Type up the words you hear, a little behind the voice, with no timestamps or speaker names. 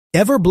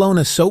Ever blown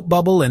a soap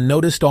bubble and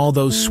noticed all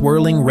those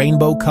swirling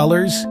rainbow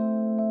colors?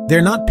 They're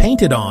not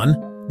painted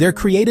on, they're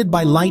created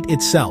by light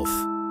itself.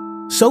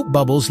 Soap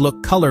bubbles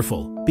look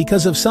colorful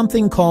because of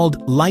something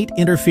called light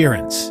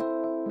interference.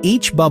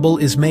 Each bubble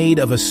is made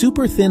of a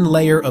super thin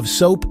layer of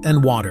soap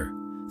and water,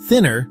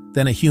 thinner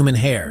than a human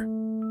hair.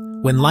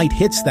 When light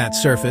hits that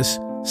surface,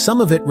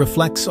 some of it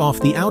reflects off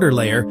the outer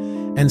layer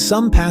and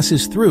some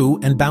passes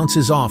through and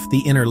bounces off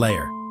the inner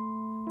layer.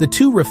 The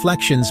two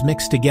reflections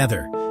mix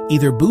together,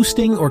 either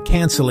boosting or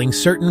canceling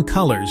certain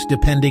colors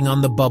depending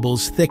on the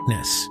bubble's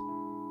thickness.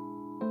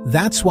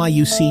 That's why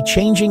you see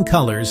changing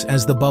colors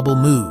as the bubble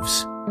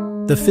moves.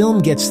 The film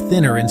gets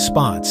thinner in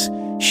spots,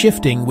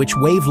 shifting which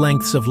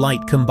wavelengths of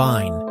light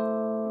combine.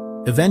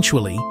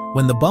 Eventually,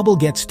 when the bubble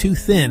gets too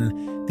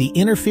thin, the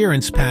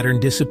interference pattern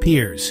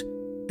disappears,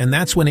 and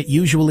that's when it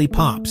usually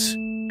pops.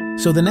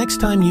 So the next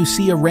time you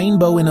see a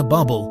rainbow in a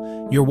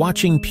bubble, you're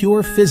watching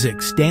pure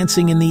physics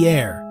dancing in the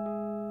air.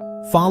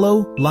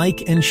 Follow,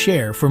 like, and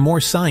share for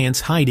more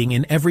science hiding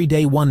in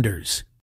everyday wonders.